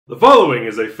The following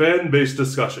is a fan-based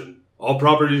discussion. All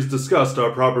properties discussed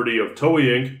are property of Toei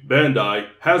Inc., Bandai,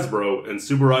 Hasbro, and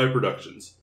Subaraya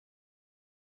Productions.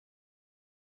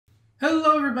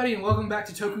 Hello everybody and welcome back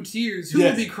to Tokutiers. Who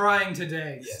will be crying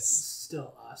today? Yes. It's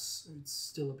still us. It's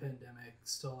still a pandemic.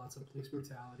 Still lots of police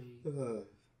brutality.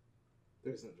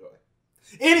 There's no joy.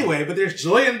 Anyway, but there's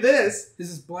joy in this. Is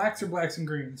this blacks or blacks and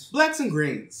greens? Blacks and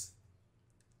greens.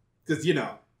 Because,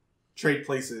 trade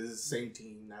places, same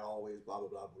team, not always, blah, blah,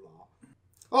 blah, blah.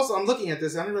 Also, I'm looking at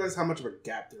this, and I didn't realize how much of a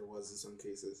gap there was in some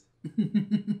cases.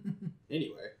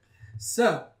 Anyway.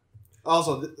 So.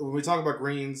 Also, when we talk about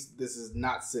greens, this is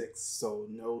not 6, so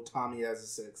no Tommy as a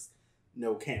 6,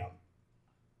 no Cam.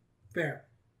 Fair.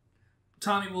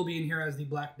 Tommy will be in here as the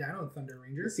Black Dino Thunder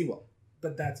Ranger. Yes, he will.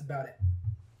 But that's about it.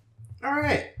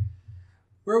 Alright.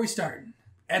 Where are we starting?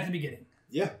 At the beginning.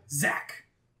 Yeah. Zach.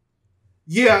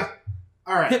 Yeah.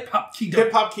 Alright. Hip Hop Keto.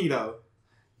 Hip Hop Keto.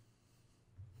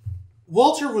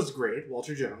 Walter was great.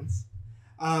 Walter Jones.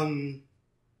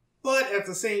 But at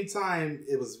the same time,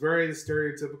 it was very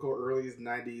stereotypical early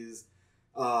 90s,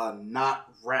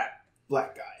 not rap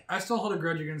black guy. I still hold a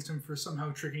grudge against him for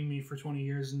somehow tricking me for 20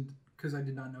 years and because I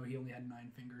did not know he only had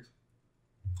 9 fingers.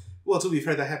 Well, to be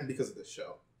fair, that happened because of this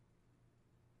show.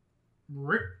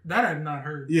 That I've not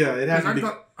heard. Yeah, it happened.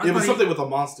 It was something with a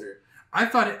monster. I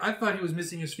thought he was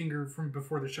missing his finger from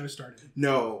before the show started.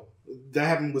 No, that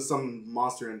happened with some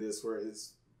monster in this where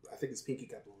I think his pinky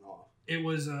got blown off. It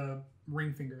was a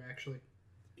ring finger, actually.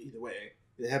 Either way,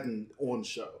 it happened on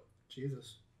show.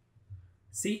 Jesus.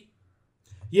 See?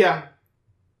 Yeah.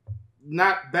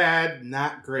 Not bad,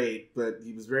 not great, but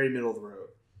he was very middle of the road.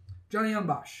 Johnny Young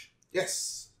Bosch.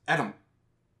 Yes, Adam.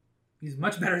 He's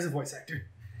much better as a voice actor.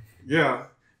 Yeah.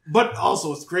 But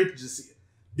also, it's great to just see it.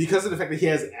 Because of the fact that he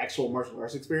has actual martial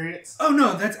arts experience. Oh,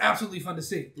 no, that's absolutely fun to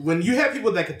see. When you have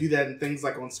people that could do that and things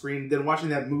like on screen, then watching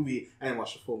that movie, I didn't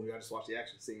watch the full movie, I just watched the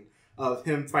action scene, of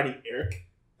him fighting Eric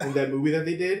in that movie that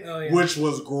they did, which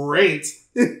was great.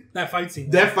 That fight scene.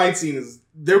 That fight scene is,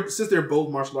 since they're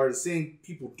both martial artists, seeing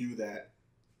people do that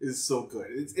is so good.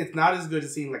 It's not as good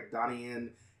as seeing like Donnie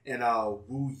Yen and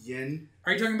Wu Yin.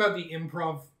 Are you talking about the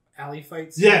improv alley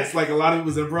fights? Yes, like a lot of it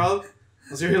was improv.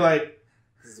 So you're like,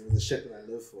 this is the shit that I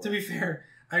live for. To be fair,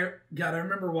 I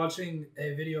remember watching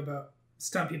a video about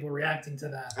stunt people reacting to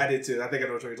that. I did too. I think I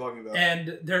know what you're talking about.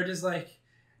 And they're just like,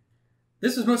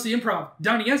 this was mostly improv.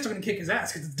 Donnie Yen's still gonna kick his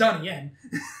ass because it's Donnie Yen.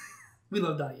 We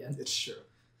love Donnie Yen. It's true.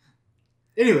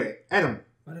 Anyway, Adam.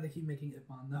 Why do they keep making it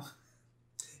on though?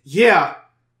 Yeah.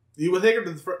 You would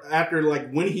think after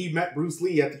like when he met Bruce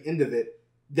Lee at the end of it,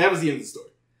 that was the end of the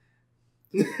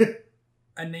story.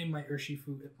 I named my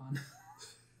Urshifu Ippon.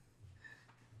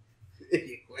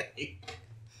 Anyway.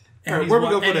 And Alright, where we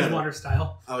go for that? Water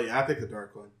style. Oh yeah, I picked the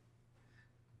dark one.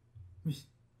 Do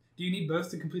you need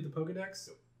both to complete the Pokedex?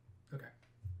 Okay.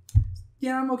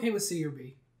 Yeah, I'm okay with C or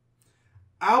B.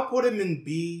 I'll put him in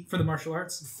B. For the martial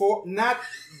arts? For not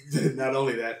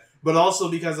only that, but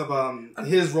also because of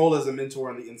his role as a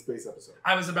mentor in the In Space episode.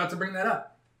 I was about to bring that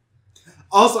up.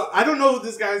 Also, I don't know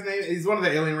this guy's name. He's one of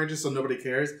the Alien Rangers, so nobody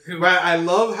cares. Who? But I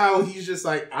love how he's just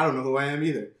like, I don't know who I am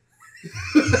either.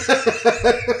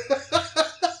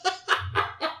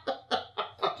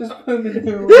 Just put him in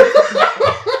who.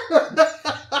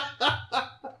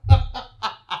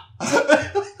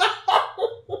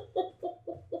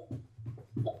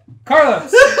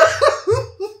 Carlos!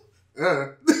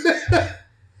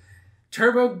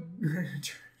 Turbo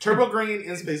Green,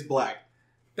 In Space Black.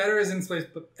 Better as In Space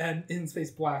and In Space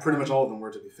Black. Pretty much all of them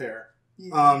were, to be fair.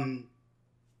 Yeah.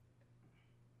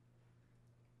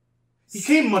 He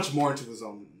came much more into his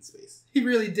own in space. He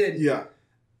really did. Yeah.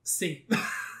 C.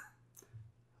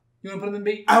 You want to put him in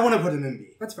B? I want to put him in B.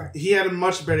 That's fine. He had a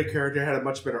much better character, had a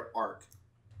much better arc.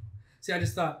 See, I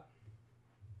just thought,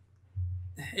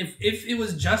 if it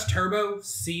was just Turbo,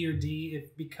 C or D,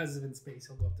 if because of In Space,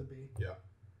 he'll go up to B. Yeah.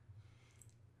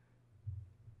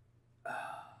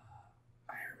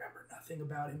 I remember nothing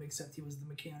about him except he was the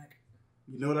mechanic.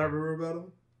 You know what I remember about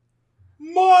him?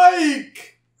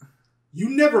 Mike! You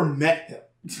never met him.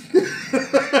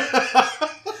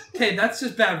 Okay, that's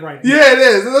just bad writing. Yeah, it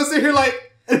is. And I'm sitting here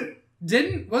like...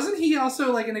 Wasn't he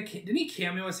also like didn't he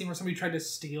cameo a scene where somebody tried to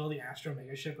steal the Astro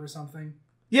Mega ship or something?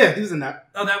 Yeah, he was in that.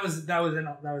 Oh, that was in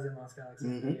Lost Galaxy.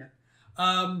 Mm-hmm.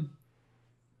 Yeah.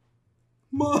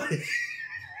 Mike.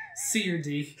 C or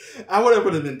D? I would have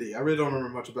put him in D. I really don't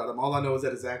remember much about him. All I know is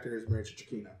that his actor is married to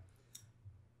Chiquina.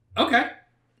 Okay.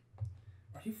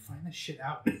 Where do you find this shit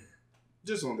out?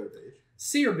 Just on their page.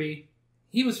 C or B?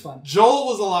 He was fun. Joel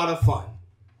was a lot of fun.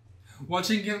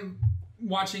 Watching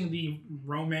the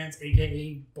romance,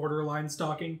 aka borderline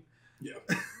stalking. Yeah.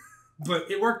 But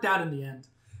it worked out in the end.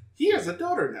 He has a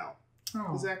daughter now.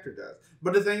 Oh. His actor does.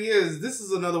 But the thing is, this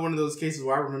is another one of those cases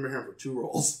where I remember him for 2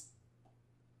 roles.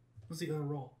 What's the other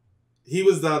role? He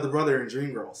was the brother in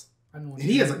Dreamgirls. I don't know. And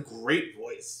he has a great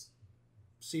voice.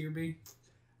 C or B?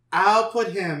 I'll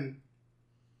put him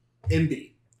in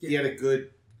B. Yeah. He had a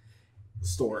good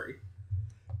story.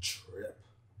 Trip.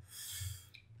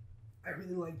 I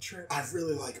really like Trip. I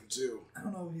really like him too. I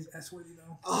don't know if he's S-worthy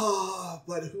though.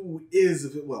 But who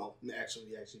is? Well, actually,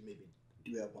 we maybe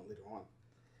do have one later on.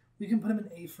 We can put him in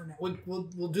A for now.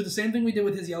 We'll do the same thing we did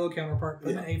with his yellow counterpart.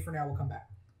 Put him in A for now. We'll come back.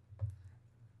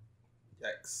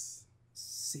 Yikes.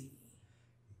 C.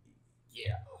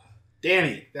 Yeah.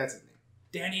 Danny. That's his name.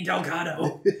 Danny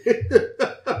Delgado.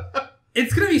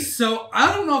 It's gonna be so.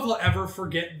 I don't know if I'll ever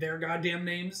forget their goddamn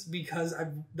names because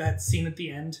that scene at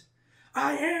the end.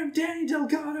 I am Danny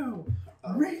Delgado,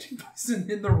 raging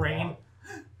bison in the rain.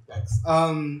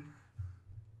 Yikes.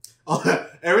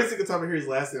 Every single time I hear his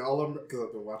last name, all of them, because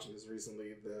I've been watching this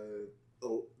recently, the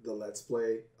Let's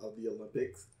Play of the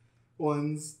Olympics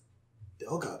ones.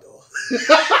 Delgado.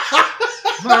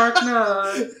 Mark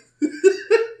Nutt.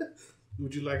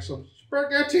 Would you like some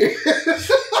spaghetti?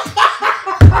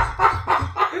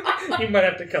 You might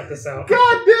have to cut this out.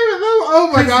 God damn it!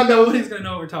 Oh my god! Nobody's gonna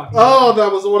know what we're talking about. Oh,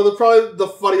 that was one of probably the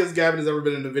funniest Gavin has ever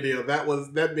been in a video.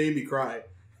 That made me cry.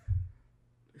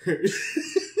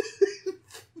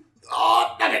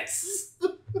 Oh, nuggets!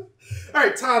 All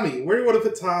right, Tommy. Where do you want to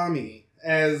put Tommy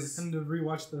as? And to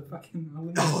rewatch the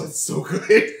fucking. Oh, it's so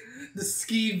good. The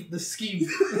skeeve.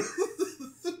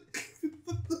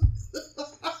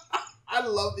 I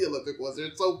love the Olympic ones.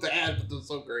 They're so bad, but they're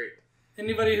so great.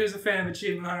 Anybody who's a fan of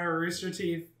Achievement Hunter or Rooster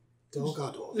Teeth,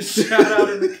 shout out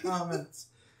in the comments.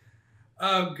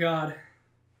 Oh god,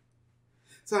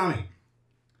 Tommy.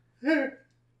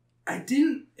 I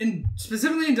didn't,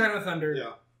 specifically in Dino Thunder.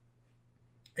 Yeah.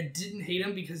 I didn't hate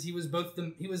him because he was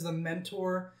he was the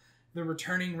mentor, the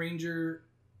returning ranger.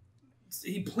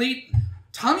 He played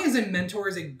Tommy as a mentor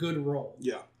is a good role.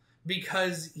 Yeah.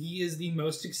 Because he is the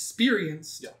most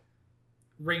experienced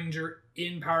ranger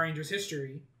in Power Rangers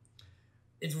history.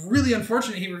 It's really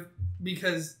unfortunate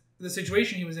because the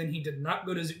situation he was in, he did not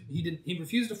go to he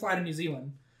refused to fly to New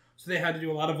Zealand. So they had to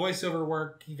do a lot of voiceover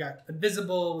work. He got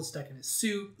invisible, was stuck in his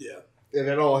suit. Yeah. And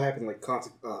it all happened like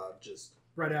just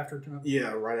right after.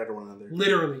 Yeah, right after one another.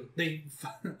 Literally. They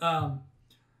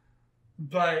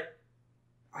but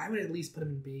I would at least put him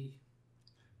in B.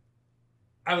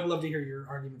 I would love to hear your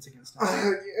arguments against him.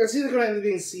 It's either going to end up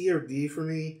being C or D for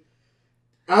me.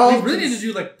 They really need to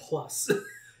do like plus.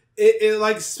 It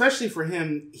like, especially for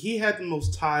him, he had the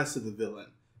most ties to the villain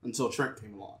until Trent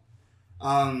came along.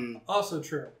 Also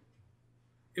true.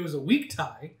 It was a weak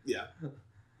tie. Yeah.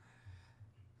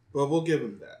 But we'll give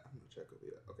him that. I'm gonna check over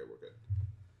that. Okay, we're good.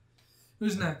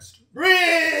 Who's next?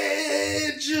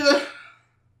 Ridge!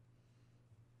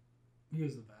 He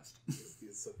was the best.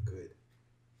 He's so good.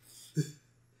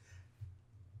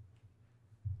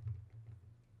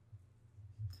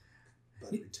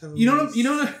 You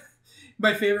know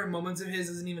my favorite moments of his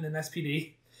isn't even an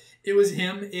SPD. It was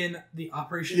him in the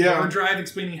Operation Overdrive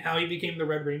explaining how he became the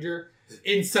Red Ranger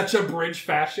in such a bridge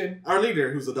fashion. Our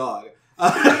leader, who's a dog.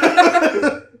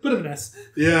 Put him in S.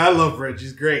 Yeah, I love Ridge.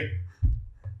 He's great.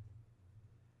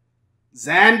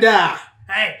 Xanda!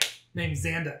 Hey, name's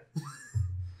Xanda.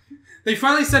 They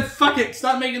finally said, fuck it,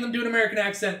 stop making them do an American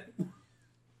accent.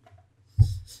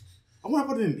 I want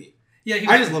to put him in B. Yeah,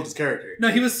 I just loved his character. No,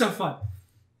 he was so fun.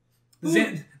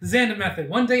 The Xanda method.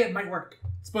 One day it might work.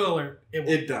 Spoiler alert. It won't.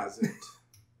 It doesn't.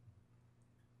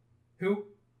 Who?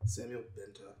 Samuel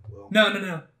Benta. Well,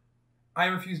 No. I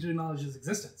refuse to acknowledge his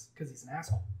existence because he's an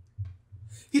asshole.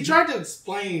 He tried to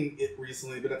explain it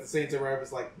recently, but at the same time, I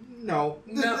was like, no.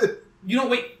 No. You don't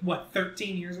wait,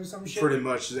 13 years or some shit? Pretty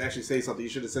much to actually say something. You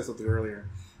should have said something earlier.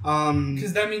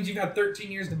 Because that means you've got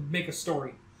 13 years to make a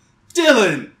story.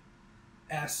 Dylan!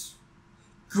 S.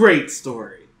 Great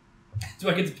story. Do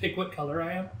I get to pick what color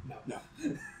I am? No.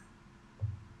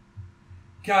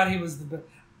 God, he was the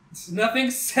best.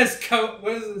 Nothing says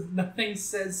nothing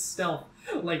says stealth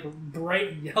like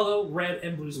bright yellow, red,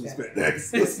 and blue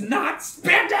spandex. It's not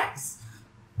spandex!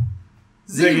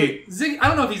 Ziggy. I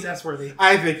don't know if he's S-worthy.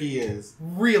 I think he is.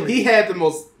 Really? He had the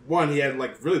most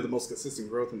really the most consistent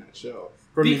growth in that show.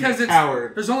 Because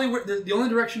the only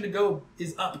direction to go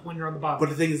is up when you're on the bottom. But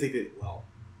the thing is, they did it well.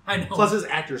 I know. Plus, his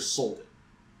actors sold it.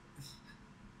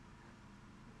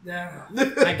 Yeah,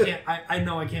 I can't. I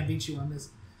know I can't beat you on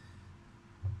this.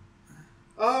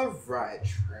 All right,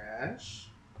 trash.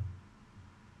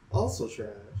 Also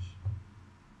trash.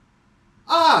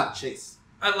 Chase.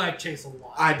 I like Chase a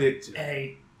lot. I did too.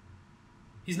 A.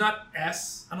 He's not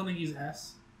S. I don't think he's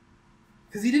S.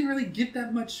 Because he didn't really get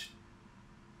that much...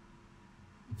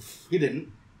 He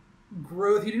didn't.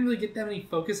 Growth. He didn't really get that many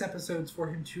focus episodes for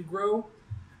him to grow.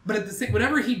 But at the same...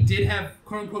 Whenever he did have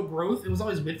quote-unquote growth, it was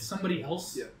always with somebody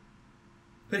else. Yeah.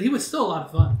 But he was still a lot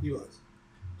of fun. He was.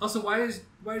 Also, why is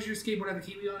your skateboard have a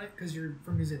kiwi on it? Because you're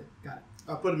from New Zealand. Got it.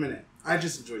 I'll put him in it. I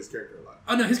just enjoy his character a lot.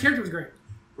 Oh, no. His character was great.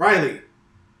 Riley.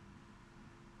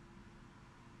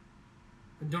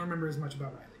 I don't remember as much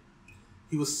about Riley.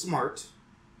 He was smart.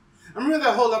 I remember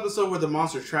that whole episode where the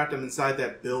monster trapped him inside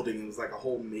that building. It was like a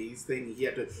whole maze thing. He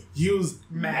had to use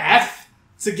math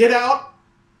to get out.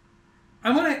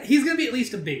 He's going to be at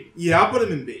least a B. Yeah, I'll put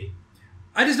him in B.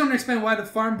 I just don't understand why the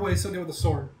farm boy is so good with a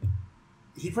sword.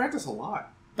 He practiced a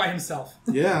lot. By himself.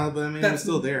 Yeah, but I mean, he was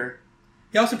still there.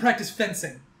 He also practiced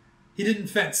fencing. He didn't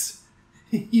fence.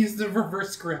 He used the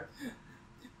reverse grip.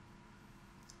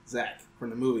 Zach, from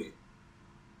the movie.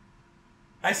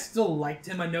 I still liked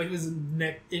him. I know he was in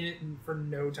it for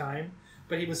no time,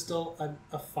 but he was still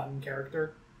a fun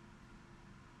character.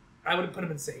 I would have put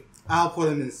him in C. I'll put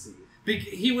him in C.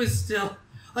 He was still...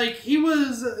 he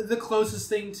was the closest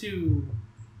thing to...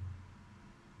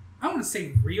 I don't want to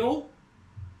say real,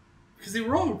 because they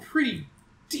were all pretty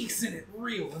decent at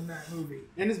real in that movie.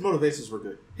 And his motivations were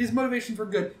good. His motivations were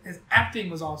good. His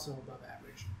acting was also above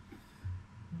average.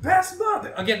 Best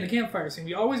mother! Again, the campfire scene.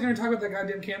 We always going to talk about that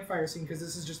goddamn campfire scene because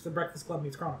this is just the Breakfast Club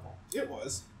meets Chronicle. It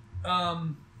was. Back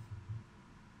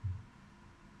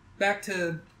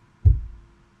to...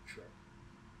 Shrek.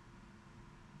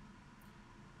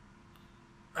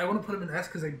 I want to put him in S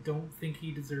because I don't think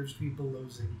he deserves to be below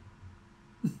Ziggy.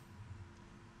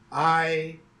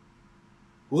 I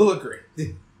will agree.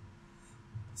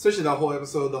 Especially that whole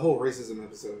episode, the whole racism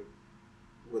episode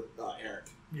with Eric.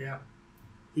 Yeah.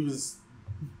 He was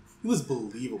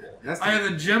believable. I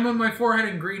have a gem on my forehead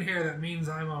and green hair. That means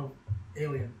I'm a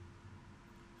alien.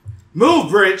 Move,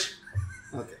 Bridge!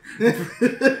 Okay.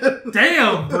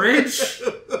 Damn, Bridge!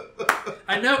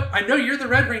 I know you're the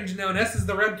Red Range now, and S is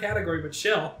the red category, but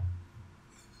chill.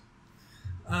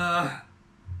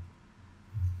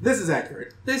 This is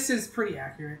accurate. This is pretty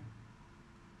accurate.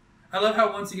 I love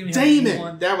how once again we have Damon!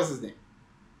 one... That was his name.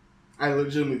 I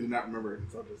legitimately do not remember it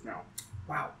until just now.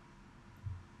 Wow.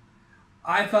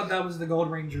 I thought that was the Gold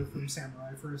Ranger from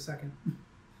Samurai for a second.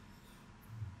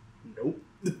 Nope.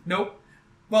 Nope.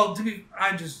 Well,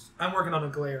 I'm working on a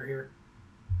glare here.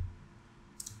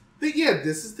 But yeah,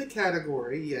 this is the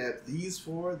category. You have these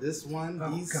four, this one,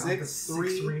 these God, six, the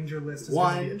three, six Ranger list is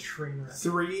one, going to be a train wreck.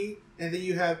 3, and then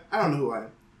you have, I don't know who I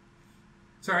am.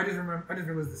 Sorry, I just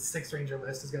realized the 6 Ranger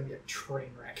list is going to be a train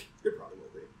wreck. It probably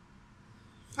will be.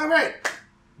 Alright.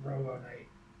 Robo Knight.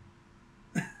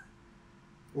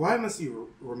 Why must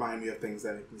you remind me of things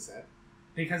that make me sad?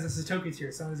 Because this is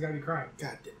Tokutier, someone's got to be crying.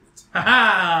 God damn it.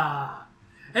 Ha-ha!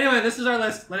 Anyway, this is our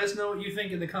list. Let us know what you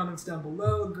think in the comments down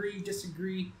below. Agree,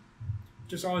 disagree.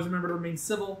 Just always remember to remain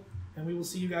civil, and we will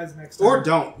see you guys next time. Or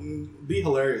don't. Be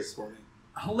hilarious for me.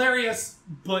 Hilarious,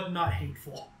 but not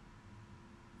hateful.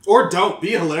 Or don't.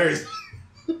 Be hilarious.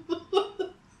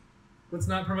 Let's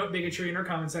not promote bigotry in our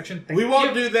comment section. We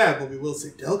won't do that, but we will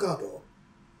say Delgado.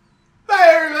 Bye,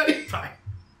 everybody. Bye.